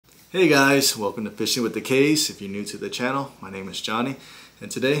Hey guys, welcome to Fishing with the K's. If you're new to the channel, my name is Johnny,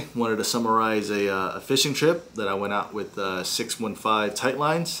 and today I wanted to summarize a fishing trip that I went out with 615 Tight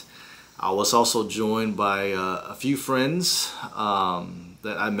Lines. I was also joined by a few friends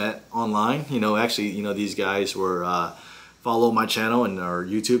that I met online. These guys were follow my channel and are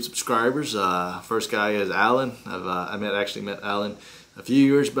YouTube subscribers. First guy is Alan. I actually met Alan a few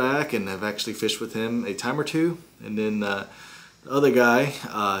years back and have actually fished with him a time or two. And then the other guy,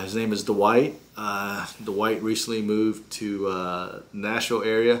 his name is Dwight. Dwight recently moved to Nashville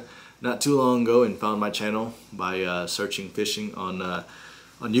area not too long ago and found my channel by searching fishing on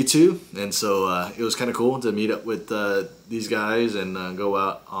YouTube. And so it was kind of cool to meet up with these guys and go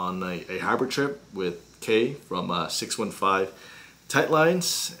out on a harbor trip with Kay from 615 Tight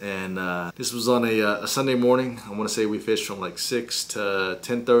Lines. And this was on a Sunday morning. I want to say we fished from like 6 to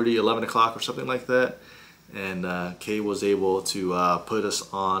 10:30, 11 o'clock or something like that. And Kay was able to put us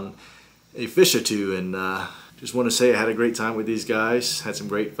on a fish or two, and just want to say I had a great time with these guys, had some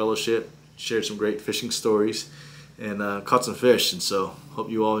great fellowship, shared some great fishing stories, and caught some fish, and so hope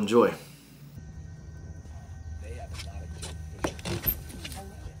you all enjoy.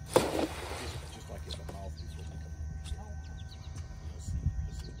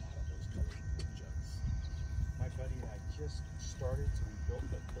 My buddy and I just started, so we built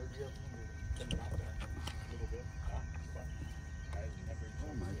like 30 of them.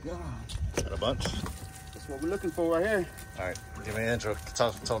 Oh my God. Got a bunch? That's what we're looking for right here. Alright, give me an intro.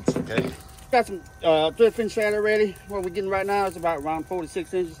 Tell them, okay? Got some threadfin shad already. What we're getting right now is about around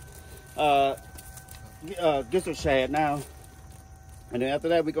 46 inches. Gizzard shad now. And then after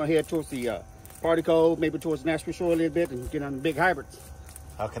that, we're going to head towards the Party Cove, maybe towards Nashville Shore a little bit, and get on the big hybrids.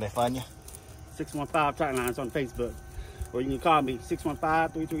 How can they find you? 615 Tight Lines on Facebook. Or you can call me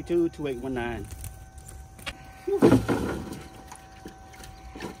 615-332-2819.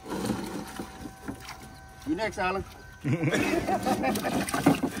 You next, Alan.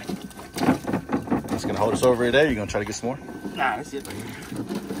 Just gonna hold us over today. You gonna try to get some more? Nah, that's it right here.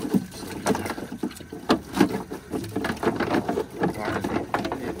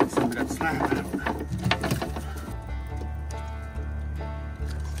 Some of that slime out.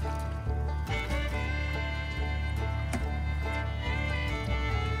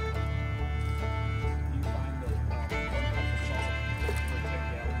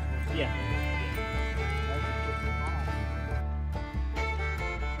 Yeah.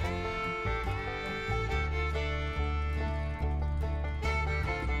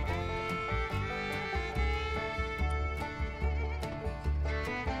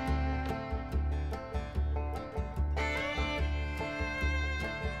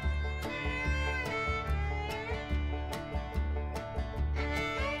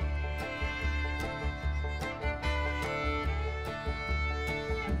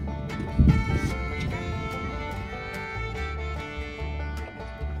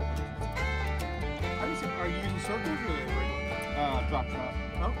 Are you using circles or regular? Drop top.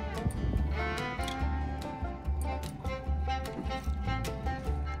 Oh.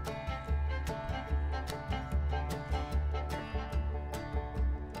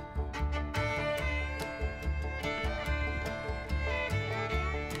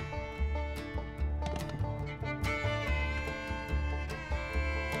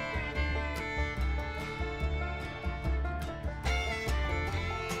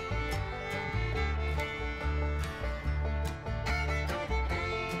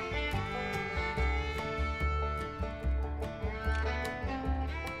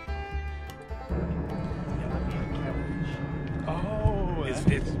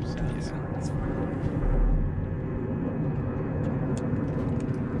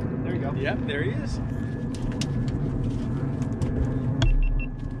 There you go. Yep, there he is.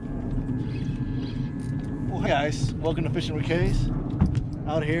 Well, hey guys, welcome to Fishing with K's.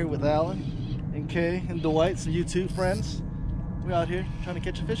 Out here with Alan and Kay and Dwight, some YouTube friends. We're out here trying to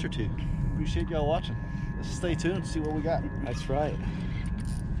catch a fish or two. Appreciate y'all watching. Let's stay tuned and see what we got. That's right.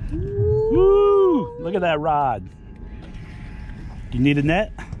 Woo! Look at that rod. You need a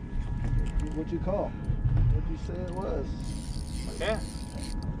net? What'd you call? What'd you say it was? Yeah.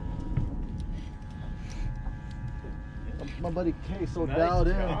 My buddy Kay so Nice dialed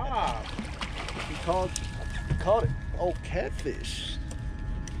in. job. He caught it. Oh, catfish.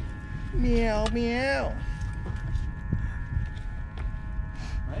 Meow, meow.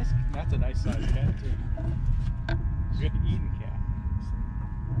 Nice. That's a nice size cat too. Good eating cat.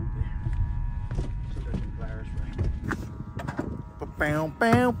 Bow,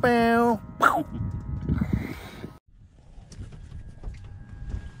 bow, bow.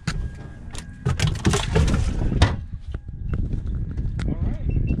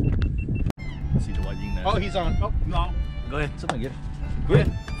 man. Oh, he's on. Oh, no. Go ahead. Somebody get it. Go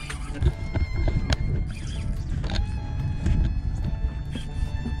ahead.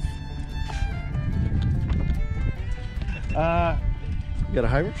 You got a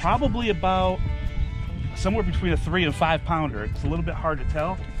hybrid? Probably about somewhere between a 3 and 5 pounder. It's a little bit hard to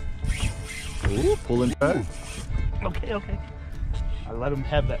tell. Ooh, pull and drag. Okay, okay. I let him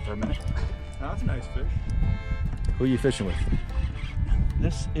have that for a minute. Oh, that's a nice fish. Who are you fishing with?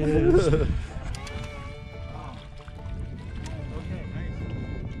 This is Okay,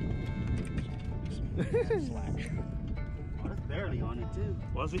 nice. Oh, that's barely on it, too.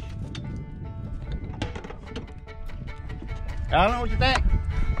 was he? I don't know what you think.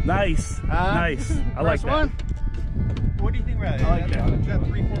 Nice, nice. I like First that. one? What do you think about it? I like that. Is that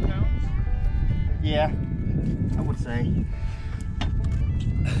 3-4 pounds? Yeah, I would say. On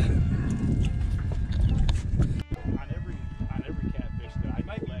every catfish, though, I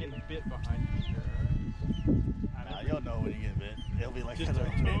might be getting bit behind me here. You'll know when you get bit. It'll be like Just a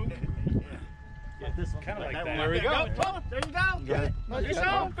toe? Yeah, this one. Kind of like That that. one. There we go. Oh, there you go. Got it. No, fish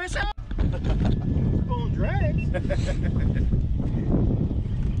on, fish on. Going drags.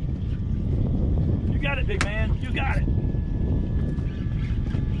 You got it, big man. You got it.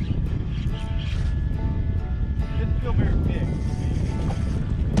 Didn't feel very big.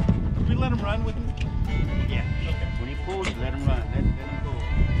 Did we let him run with him? Yeah. Okay. When he pulls, let him run. Let him go.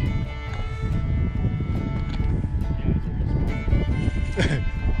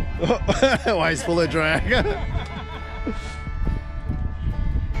 Why he's full of drag?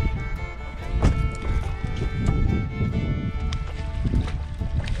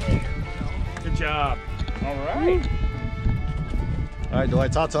 Good job. All right. All right,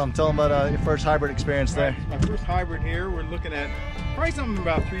 Dwight, talk to him. Tell him about your first hybrid experience there. My first hybrid here, we're looking at probably something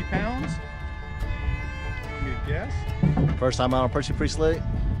about 3 pounds. Good guess. First time out on Percy Priest Lake.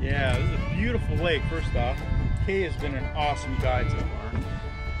 Yeah, this is a beautiful lake, first off. Kay has been an awesome guide so far.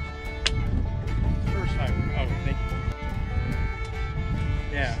 First hybrid. Oh, thank you.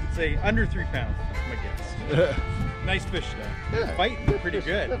 Yeah, say under 3 pounds, that's my guess. Nice fish though. Yeah. Fighting pretty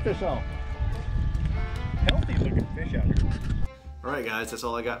good. Good fish on. Healthy looking fish out here. Alright guys, that's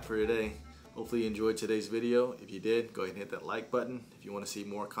all I got for today. Hopefully you enjoyed today's video. If you did, go ahead and hit that like button. If you want to see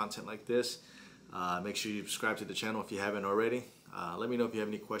more content like this, make sure you subscribe to the channel if you haven't already. Let me know if you have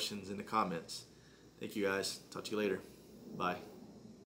any questions in the comments. Thank you guys. Talk to you later. Bye.